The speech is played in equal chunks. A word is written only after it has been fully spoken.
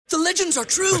The legends are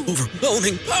true.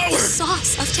 Overwhelming power!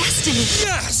 Sauce of destiny.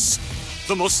 Yes!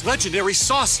 The most legendary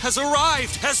sauce has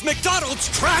arrived as McDonald's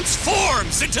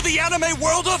transforms into the anime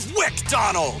world of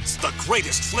WickDonald's. The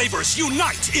greatest flavors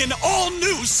unite in all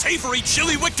new savory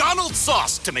chili McDonald's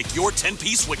sauce to make your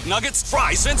 10-piece Wick Nuggets,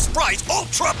 fries, and Sprite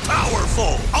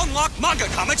ultra-powerful. Unlock manga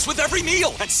comics with every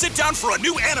meal and sit down for a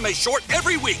new anime short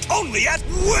every week only at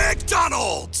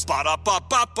WickDonald's.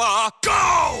 Ba-da-ba-ba-ba,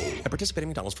 go! At participating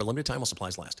McDonald's for a limited time while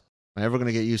supplies last. Am I ever going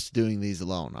to get used to doing these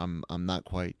alone? I'm not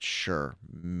quite sure.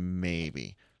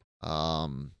 Maybe.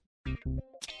 But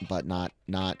not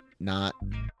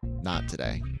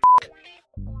today.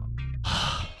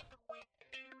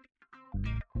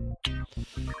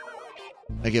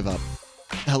 I give up.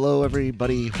 Hello,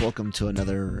 everybody. Welcome to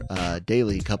another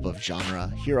daily cup of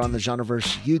genre here on the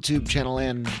Genreverse YouTube channel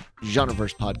and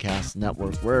Genreverse Podcast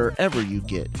Network, wherever you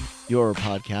get your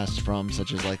podcasts from,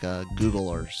 such as like a Google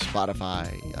or Spotify,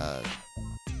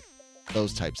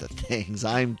 those types of things.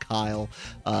 I'm Kyle.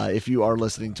 If you are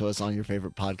listening to us on your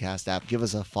favorite podcast app, give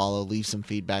us a follow, leave some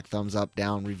feedback, thumbs up,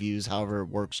 down, reviews, however it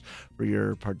works for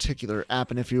your particular app.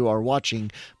 And if you are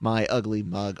watching my ugly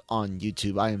mug on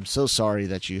YouTube, I am so sorry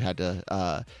that you had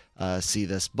to see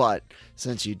this, but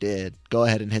since you did, go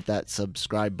ahead and hit that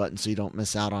subscribe button so you don't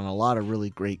miss out on a lot of really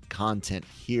great content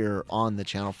here on the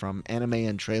channel, from anime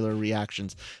and trailer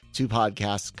reactions to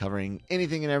podcasts covering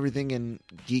anything and everything in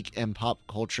geek and pop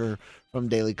culture, from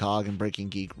D-COG and Breaking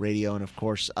Geek Radio, and of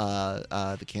course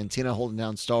the Cantina holding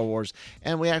down Star Wars,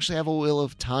 and we actually have a Wheel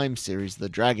of Time series, the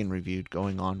Dragon Reviewed,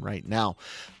 going on right now.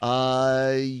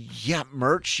 Yeah,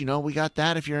 merch, we got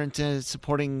that if you're into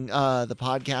supporting the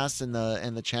podcast and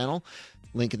the channel.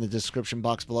 Link in the description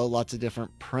box below. Lots of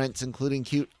different prints, including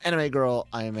cute anime girl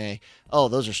IMA. Oh,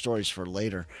 those are stories for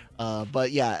later.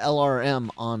 But yeah,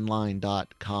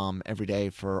 lrmonline.com every day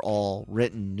for all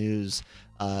written news,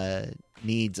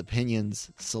 needs,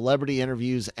 opinions, celebrity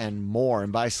interviews, and more.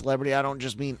 And by celebrity, I don't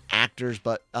just mean actors,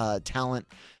 but talent.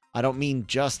 I don't mean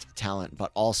just talent,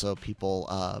 but also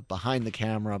people behind the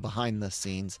camera, behind the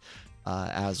scenes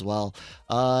as well.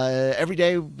 Every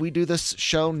day we do this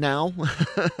show now,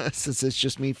 since it's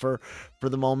just me for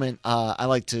the moment. I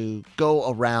like to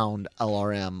go around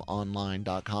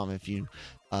lrmonline.com if you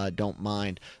don't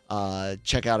mind.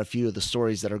 Check out a few of the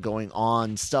stories that are going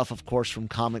on. Stuff, of course, from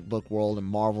comic book world, and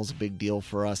Marvel's a big deal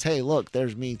for us. Hey, look,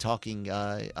 there's me talking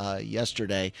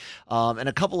yesterday. And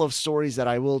a couple of stories that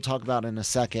I will talk about in a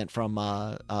second from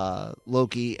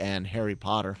Loki and Harry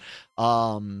Potter.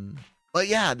 But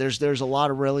yeah, there's a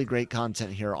lot of really great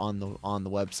content here on the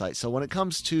website. So when it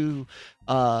comes to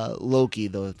Loki,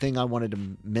 the thing I wanted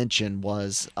to mention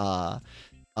was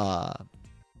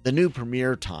the new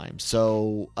premiere time.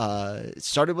 So it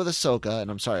started with Ahsoka, and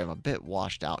I'm sorry, I'm a bit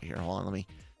washed out here. Hold on, let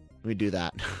me do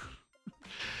that.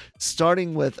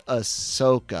 Starting with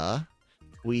Ahsoka,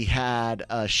 we had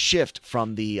a shift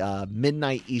from the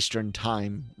midnight Eastern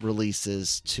time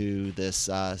releases to this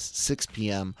 6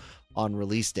 p.m. on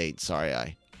release date. Sorry,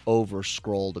 I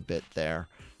over-scrolled a bit there.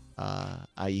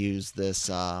 I use this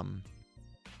fun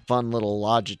little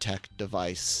Logitech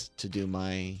device to do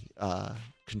my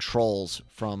controls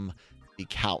from the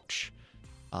couch.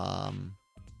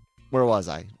 Where was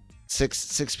I?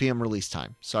 6 p.m. release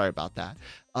time. Sorry about that.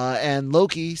 And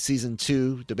Loki season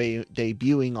 2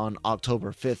 debuting on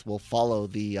October 5th will follow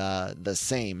the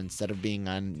same. Instead of being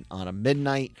on a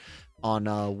midnight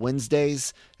on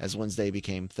Wednesdays, as Wednesday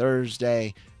became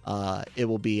Thursday, it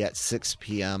will be at 6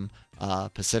 p.m.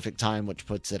 Pacific time, which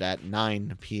puts it at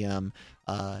 9 p.m.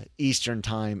 Eastern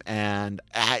time. And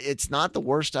it's not the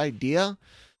worst idea.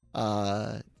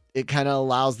 It kind of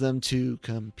allows them to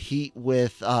compete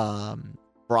with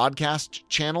broadcast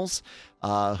channels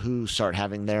who start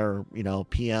having their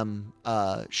PM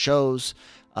shows,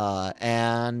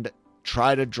 and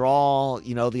try to draw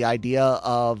the idea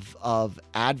of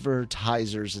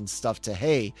advertisers and stuff to,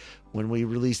 hey, when we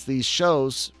release these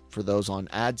shows, for those on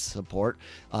ad support,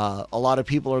 a lot of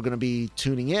people are going to be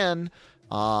tuning in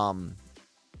more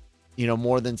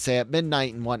than, say, at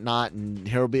midnight and whatnot, and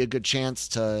here will be a good chance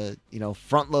to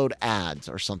front load ads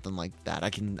or something like that.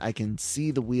 I can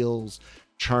see the wheels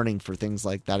churning for things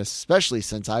like that, especially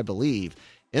since I believe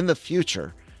in the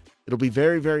future it'll be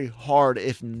very, very hard,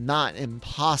 if not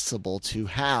impossible, to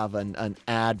have an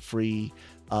ad-free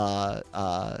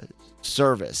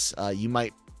service. You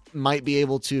might be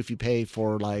able to, if you pay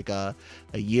for like a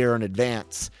year in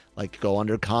advance, like go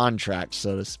under contract,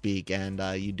 so to speak, and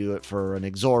you do it for an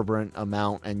exorbitant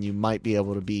amount, and you might be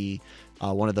able to be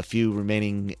one of the few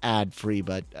remaining ad-free.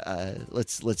 But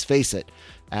let's face it,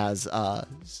 as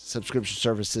subscription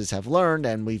services have learned,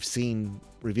 and we've seen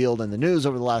revealed in the news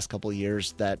over the last couple of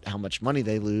years that how much money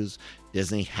they lose.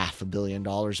 Disney, $500 million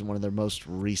in one of their most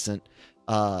recent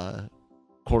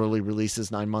quarterly releases,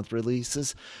 9-month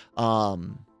releases.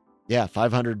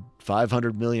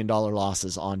 $500 million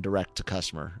losses on direct to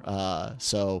customer.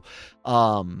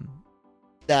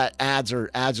 That ads are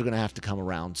going to have to come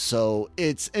around. So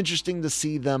it's interesting to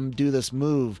see them do this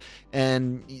move,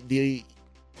 and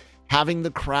having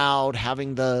the crowd,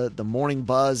 having the morning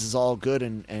buzz is all good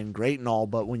and great and all.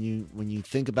 But when you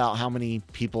think about how many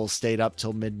people stayed up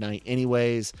till midnight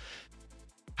anyways,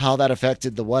 how that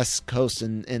affected the West Coast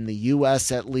in the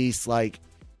U.S. at least, like,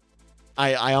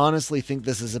 I honestly think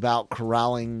this is about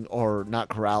corralling, or not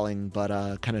corralling,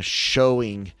 but kind of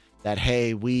showing that,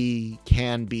 hey, we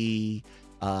can be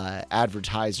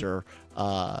advertiser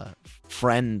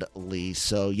friendly.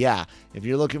 So yeah, if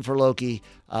you're looking for Loki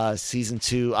season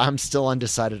 2, I'm still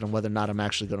undecided on whether or not I'm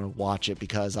actually going to watch it,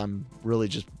 because I'm really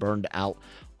just burned out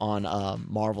on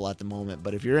Marvel at the moment.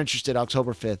 But if you're interested,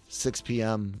 October 5th, 6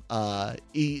 p.m.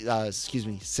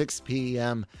 6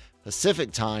 p.m.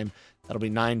 Pacific time. That'll be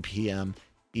 9 p.m.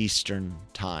 Eastern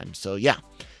time. So yeah,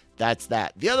 that's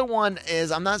that. The other one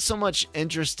is, I'm not so much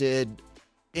interested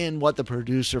in what the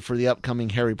producer for the upcoming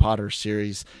Harry Potter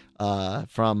series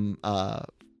from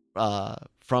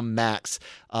Max.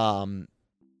 I'm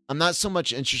not so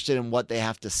much interested in what they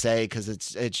have to say, because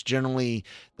it's generally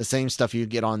the same stuff you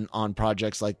get on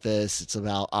projects like this. It's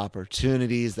about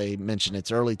opportunities. They mention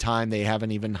it's early time. They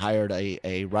haven't even hired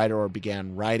a writer or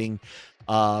began writing.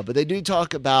 But they do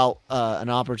talk about an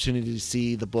opportunity to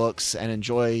see the books and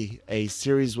enjoy a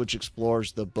series which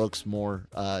explores the books more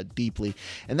deeply.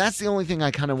 And that's the only thing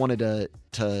I kind of wanted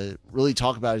to really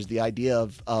talk about, is the idea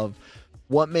of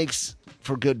what makes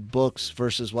for good books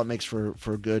versus what makes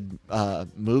for good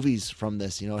movies from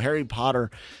this. You know, Harry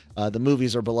Potter, the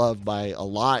movies are beloved by a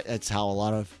lot. It's how a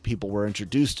lot of people were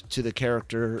introduced to the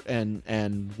character and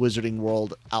wizarding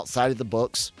world outside of the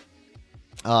books.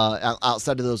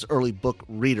 Outside of those early book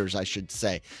readers, I should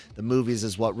say. The movies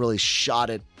is what really shot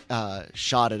it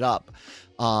up,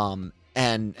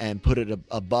 and put it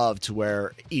above, to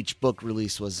where each book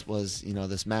release was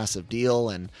this massive deal.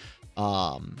 And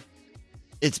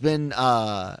it's been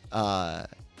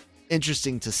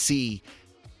interesting to see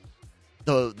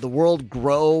the world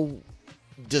grow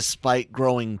despite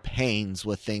growing pains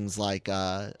with things like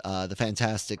the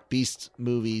Fantastic Beasts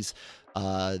movies,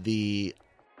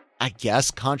 I guess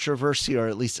controversy, or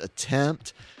at least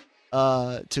attempt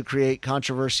to create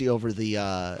controversy over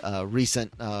the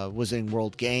recent Wizarding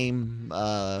World game,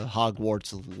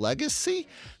 Hogwarts Legacy.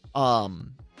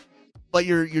 But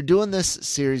you're doing this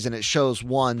series, and it shows,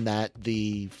 one, that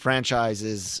the franchise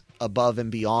is above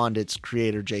and beyond its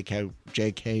creator,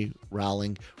 J.K.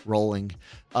 Rowling.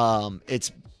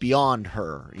 It's beyond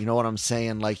her. You know what I'm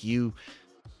saying? Like,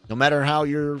 no matter how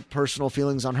your personal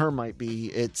feelings on her might be,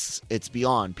 it's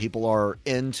beyond. People are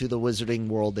into the wizarding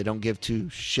world. They don't give two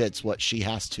shits what she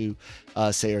has to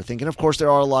say or think. And of course,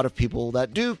 there are a lot of people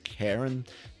that do care, and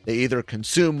they either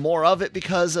consume more of it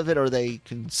because of it, or they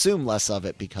consume less of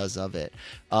it because of it.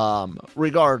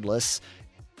 Regardless,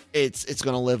 it's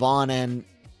going to live on.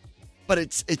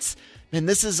 But and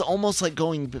this is almost like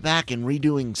going back and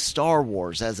redoing Star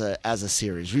Wars as a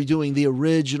series, redoing the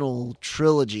original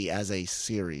trilogy as a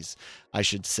series, I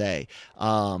should say.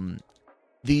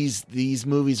 These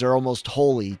movies are almost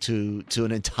holy to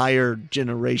an entire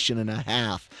generation and a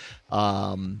half.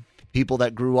 People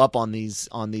that grew up on these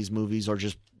movies, or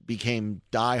just became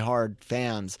diehard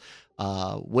fans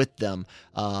with them.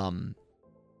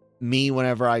 Me,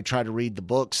 whenever I try to read the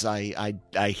books, I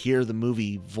hear the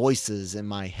movie voices in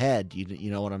my head.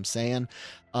 You know what I'm saying?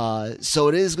 So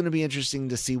it is going to be interesting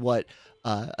to see what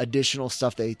additional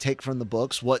stuff they take from the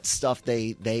books, what stuff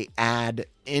they add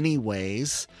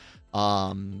anyways,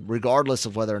 regardless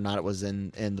of whether or not it was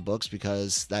in the books,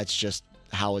 because that's just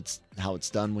how it's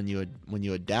done when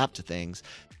you adapt to things.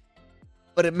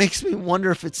 But it makes me wonder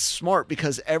if it's smart,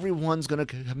 because everyone's going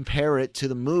to compare it to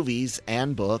the movies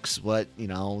and books.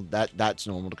 That's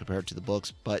normal to compare it to the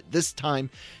books, but this time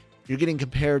you're getting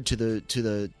compared to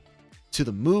the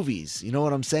movies. You know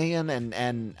what I'm saying?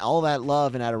 And all that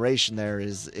love and adoration there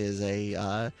is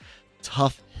a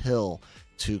tough hill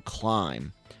to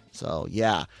climb. So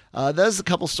yeah, there's a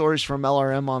couple stories from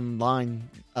LRM Online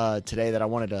today that I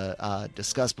wanted to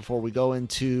discuss before we go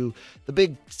into the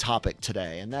big topic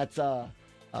today, and that's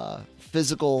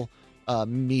physical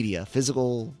media,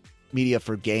 physical media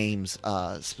for games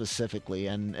specifically.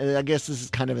 And I guess this is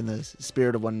kind of in the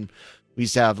spirit of when we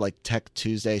used to have like Tech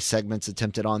Tuesday segments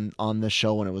attempted on the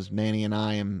show when it was Manny and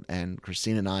I and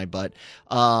Christine and I. But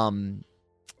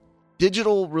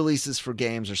digital releases for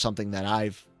games are something that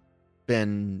I've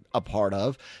been a part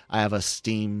of. I have a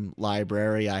Steam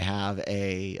library. I have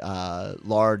a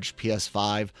large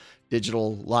PS5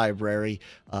 digital library.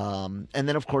 And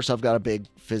then, of course, I've got a big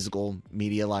physical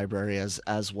media library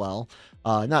as well.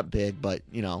 Not big, but,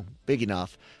 big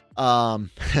enough.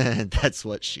 That's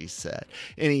what she said.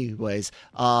 Anyways,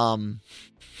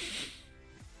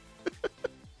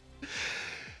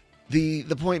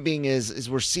 the point being is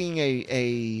we're seeing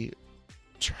a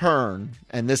turn,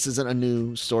 and this isn't a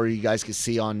new story you guys can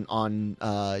see on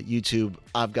YouTube.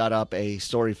 I've got up a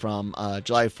story from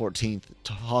July 14th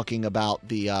talking about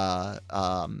the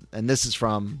and this is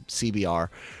from CBR,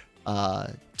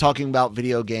 talking about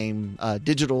video game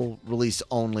digital release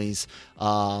onlys,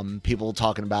 people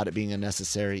talking about it being a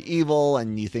necessary evil.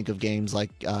 And you think of games like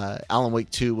Alan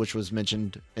Wake 2, which was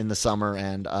mentioned in the summer,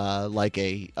 and like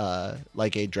a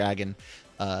Dragon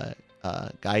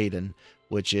Gaiden,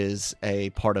 which is a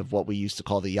part of what we used to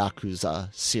call the Yakuza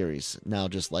series, now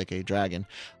just Like a Dragon.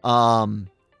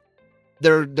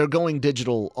 They're going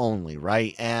digital only,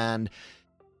 right? And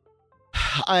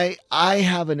I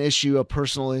have an issue, a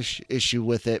personal issue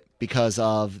with it, because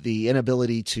of the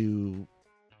inability to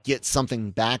get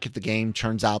something back if the game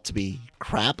turns out to be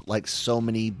crap, like so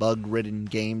many bug-ridden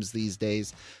games these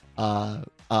days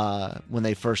when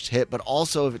they first hit, but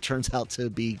also if it turns out to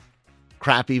be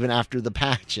crap even after the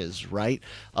patches, right?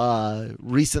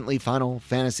 Recently, Final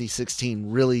Fantasy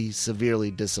 16 really severely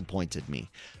disappointed me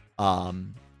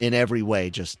in every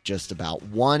way, just about.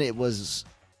 One, it was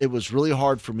really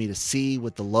hard for me to see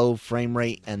with the low frame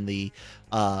rate and the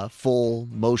full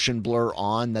motion blur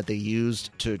on that they used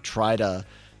to try to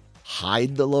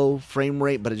hide the low frame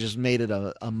rate, but it just made it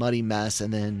a muddy mess.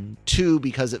 And then two,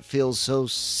 because it feels so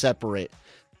separate,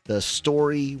 the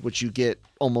story, which you get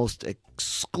almost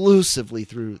exclusively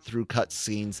through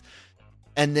cutscenes,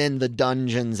 and then the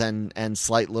dungeons and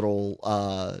slight little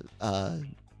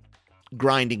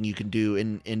grinding you can do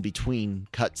in between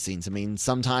cutscenes. I mean,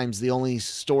 sometimes the only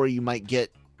story you might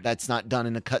get that's not done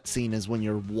in a cutscene is when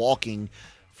you're walking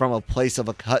from a place of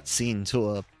a cutscene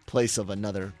to a place of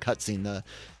another cutscene. The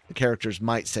characters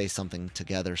might say something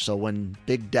together. So when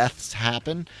big deaths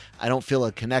happen, I don't feel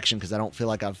a connection because I don't feel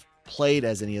like I've played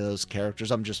as any of those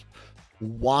characters. I'm just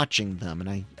watching them.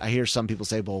 And I hear some people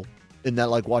say, well, isn't that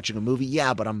like watching a movie?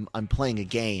 Yeah, but I'm playing a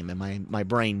game, and my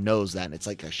brain knows that, and it's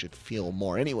like I should feel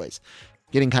more. Anyways,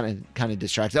 getting kind of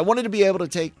distracted. I wanted to be able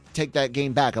to take that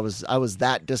game back. I was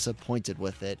that disappointed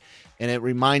with it, and it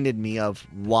reminded me of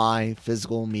why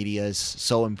physical media is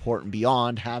so important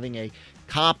beyond having a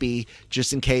copy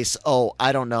just in case,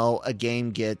 I don't know, a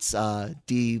game gets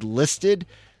delisted.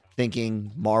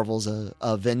 Thinking Marvel's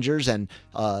Avengers and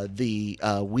the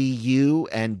Wii U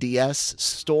and DS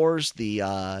stores, the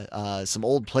some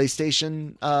old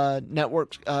PlayStation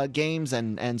Network games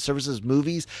and services,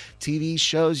 movies, TV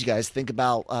shows. You guys think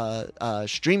about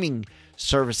streaming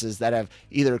services that have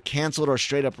either canceled or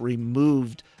straight up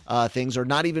removed things, or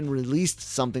not even released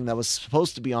something that was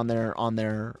supposed to be on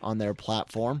their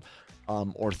platform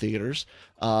or theaters.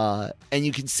 And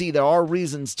you can see there are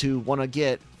reasons to want to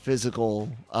get physical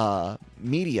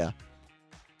media.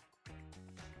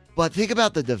 But think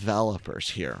about the developers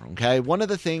here, okay? One of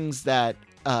the things that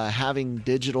having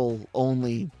digital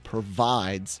only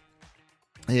provides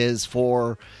is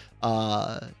for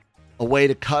a way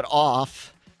to cut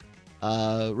off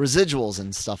residuals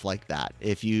and stuff like that.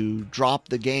 If you drop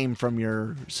the game from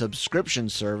your subscription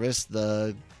service,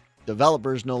 the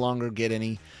developers no longer get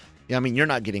any. I mean, you're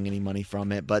not getting any money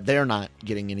from it, but they're not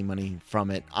getting any money from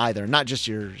it either. Not just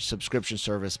your subscription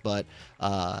service, but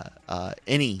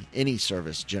any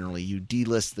service generally. You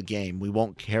delist the game. We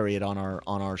won't carry it on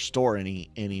our store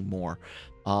anymore.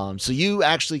 So you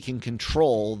actually can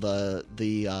control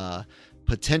the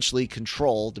potentially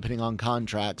control, depending on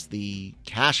contracts, the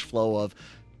cash flow of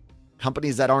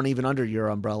companies that aren't even under your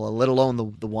umbrella, let alone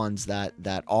the ones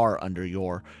that are under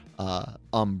your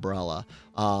umbrella.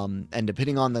 And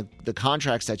depending on the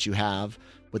contracts that you have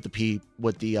with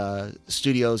the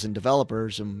studios and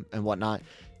developers and whatnot,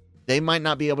 they might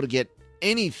not be able to get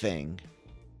anything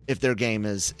if their game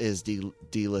is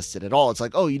delisted at all. It's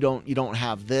like, you don't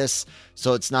have this,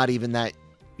 so it's not even that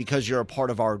because you're a part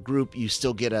of our group, you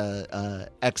still get a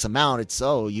X amount. It's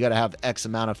you got to have X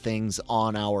amount of things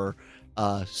on our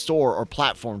store or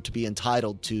platform to be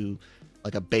entitled to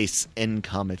like a base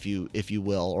income, if you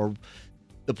will. Or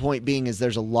the point being is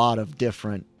there's a lot of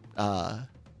different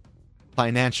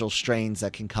financial strains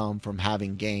that can come from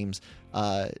having games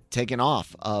taken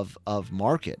off of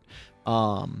market.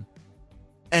 And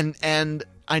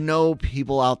I know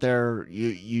people out there,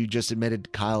 you just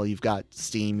admitted, Kyle, you've got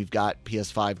Steam, you've got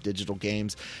PS5 digital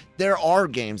games. There are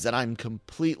games that I'm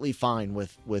completely fine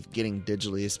with getting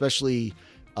digitally, especially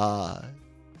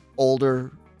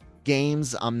older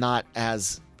games. I'm not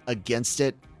as against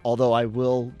it, although I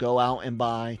will go out and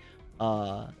buy.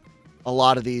 A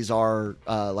lot of these are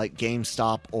like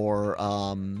GameStop or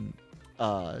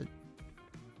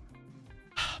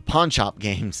pawn shop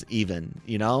games even,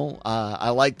 I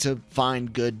like to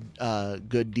find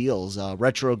good deals,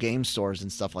 retro game stores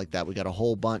and stuff like that. We got a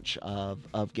whole bunch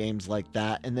of games like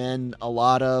that. And then a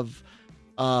lot of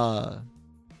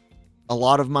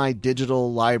my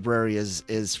digital library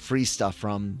is free stuff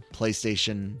from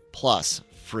PlayStation Plus,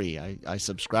 free. I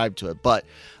subscribe to it, but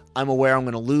I'm aware I'm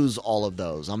going to lose all of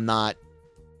those. I'm not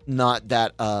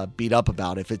that beat up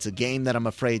about it. If it's a game that I'm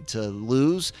afraid to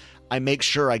lose, I make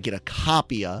sure I get a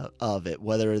copy of it,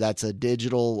 whether that's a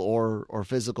digital or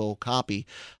physical copy.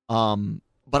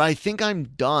 But I think I'm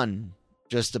done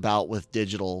just about with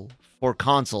digital for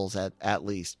consoles at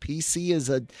least. PC is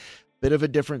a bit of a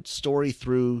different story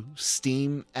through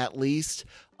Steam at least.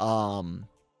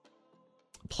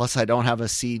 Plus, I don't have a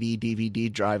CD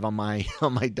DVD drive on my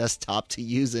desktop to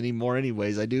use anymore.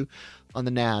 Anyways, I do on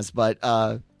the NAS, but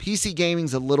PC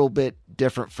gaming's a little bit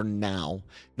different for now.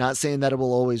 Not saying that it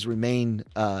will always remain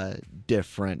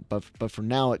different, but for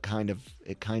now it kind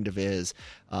of is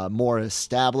more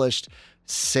established,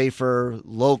 safer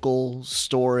local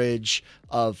storage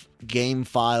of game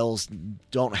files.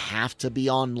 Don't have to be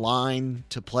online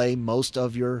to play most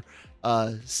of your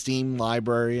Steam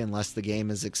library unless the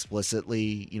game is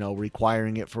explicitly,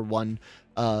 requiring it for one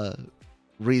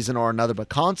reason or another. But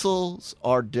consoles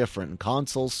are different.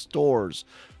 Console stores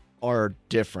are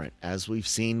different, as we've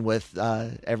seen with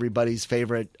everybody's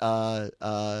favorite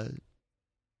Nintendo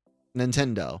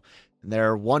and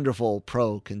their wonderful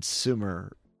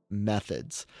pro-consumer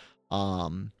methods.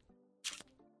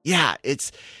 Yeah,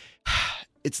 it's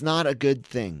not a good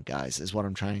thing, guys, is what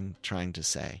I'm trying to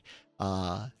say.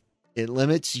 It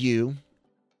limits you.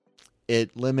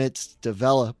 It limits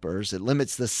developers. It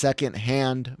limits the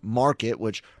second-hand market,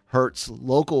 which hurts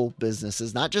local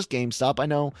businesses, not just GameStop. I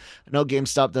know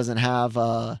GameStop doesn't have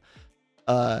a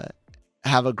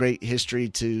great history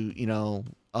to,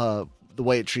 the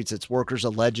way it treats its workers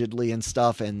allegedly and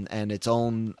stuff, and its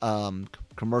own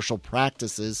commercial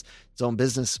practices, its own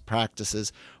business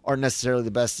practices aren't necessarily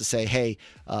the best to say, hey,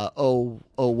 woe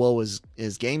is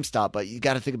GameStop. But you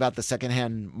got to think about the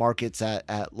secondhand markets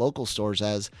at local stores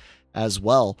as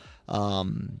well.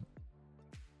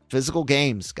 Physical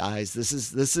games, guys, this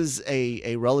is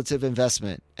a relative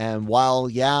investment. And while,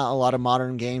 a lot of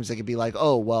modern games, they could be like,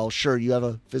 oh, well, sure, you have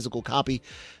a physical copy,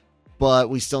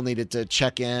 but we still needed to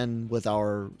check in with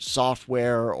our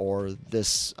software or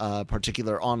this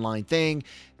particular online thing,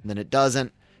 and then it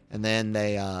doesn't, and then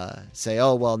they say,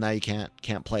 oh, well, now you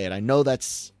can't play it. I know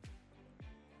that's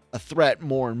a threat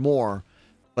more and more,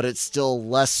 but it's still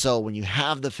less so when you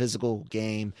have the physical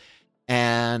game,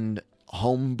 and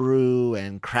homebrew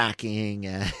and cracking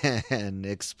and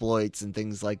exploits and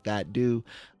things like that do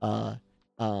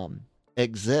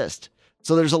exist.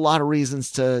 So there's a lot of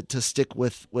reasons to stick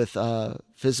with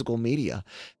physical media.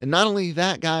 And not only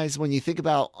that, guys, when you think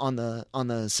about on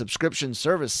the subscription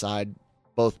service side,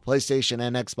 both PlayStation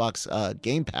and Xbox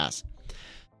Game Pass,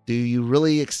 do you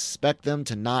really expect them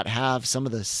to not have some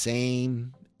of the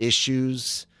same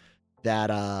issues that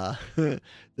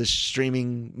the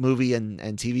streaming movie and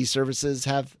TV services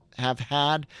have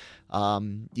had?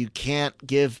 You can't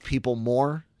give people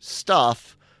more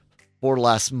stuff for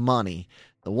less money.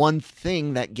 The one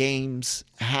thing that games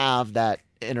have that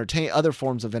other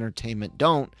forms of entertainment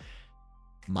don't,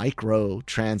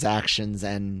 microtransactions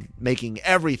and making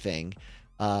everything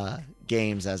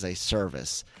games as a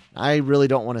service. I really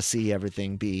don't want to see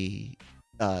everything be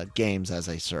games as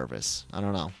a service. I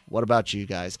don't know. What about you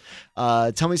guys?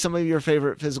 Tell me some of your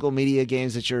favorite physical media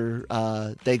games that you're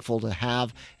thankful to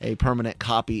have a permanent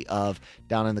copy of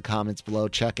down in the comments below.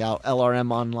 Check out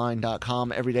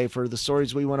lrmonline.com every day for the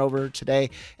stories we went over today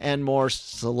and more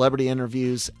celebrity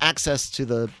interviews, access to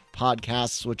the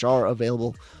podcasts, which are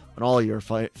available on all your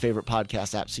favorite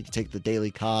podcast apps. So you can take the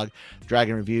D-COG,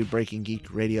 Dragon Review, Breaking Geek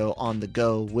Radio on the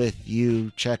go with you.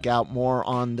 Check out more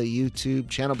on the YouTube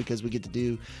channel because we get to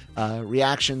do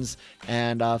reactions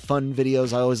and fun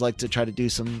videos. I always like to try to do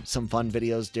some fun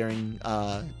videos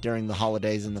during the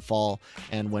holidays in the fall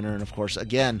and winter. And of course,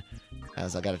 again,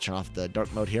 as I got to turn off the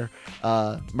dark mode here,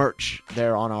 merch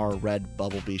there on our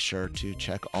Redbubble. Be sure to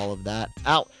check all of that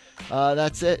out.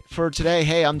 That's it for today.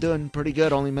 Hey, I'm doing pretty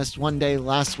good. Only missed one day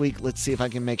last week. Let's see if I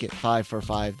can make it 5 for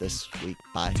 5 this week.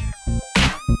 Bye.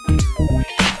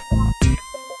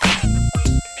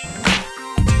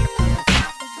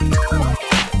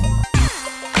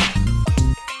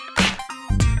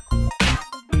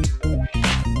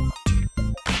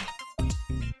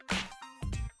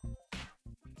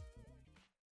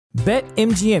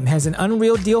 BetMGM has an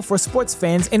unreal deal for sports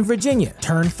fans in Virginia.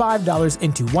 Turn $5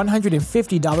 into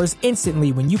 $150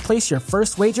 instantly when you place your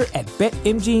first wager at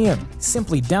BetMGM.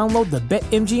 Simply download the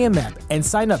BetMGM app and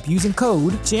sign up using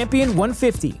code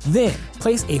Champion150. Then,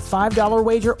 place a $5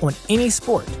 wager on any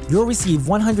sport. You'll receive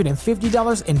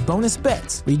 $150 in bonus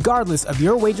bets, regardless of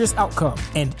your wager's outcome.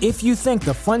 And if you think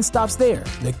the fun stops there,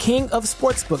 the King of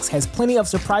Sportsbooks has plenty of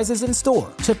surprises in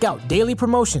store. Check out daily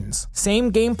promotions,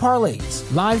 same-game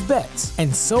parlays, live bets,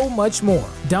 and so much more.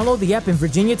 Download the app in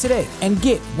Virginia today and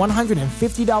get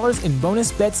 $150 in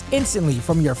bonus bets instantly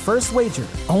from your first wager.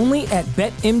 Only at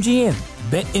BetMGM.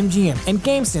 BetMGM and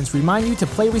GameSense remind you to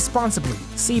play responsibly.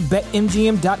 See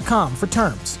BetMGM.com for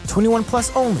terms. 21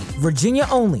 plus only. Virginia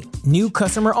only. New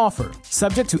customer offer.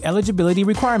 Subject to eligibility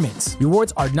requirements.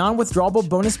 Rewards are non-withdrawable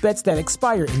bonus bets that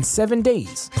expire in 7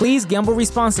 days. Please gamble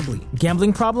responsibly.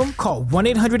 Gambling problem? Call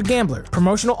 1-800-GAMBLER.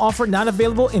 Promotional offer not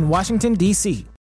available in Washington, D.C.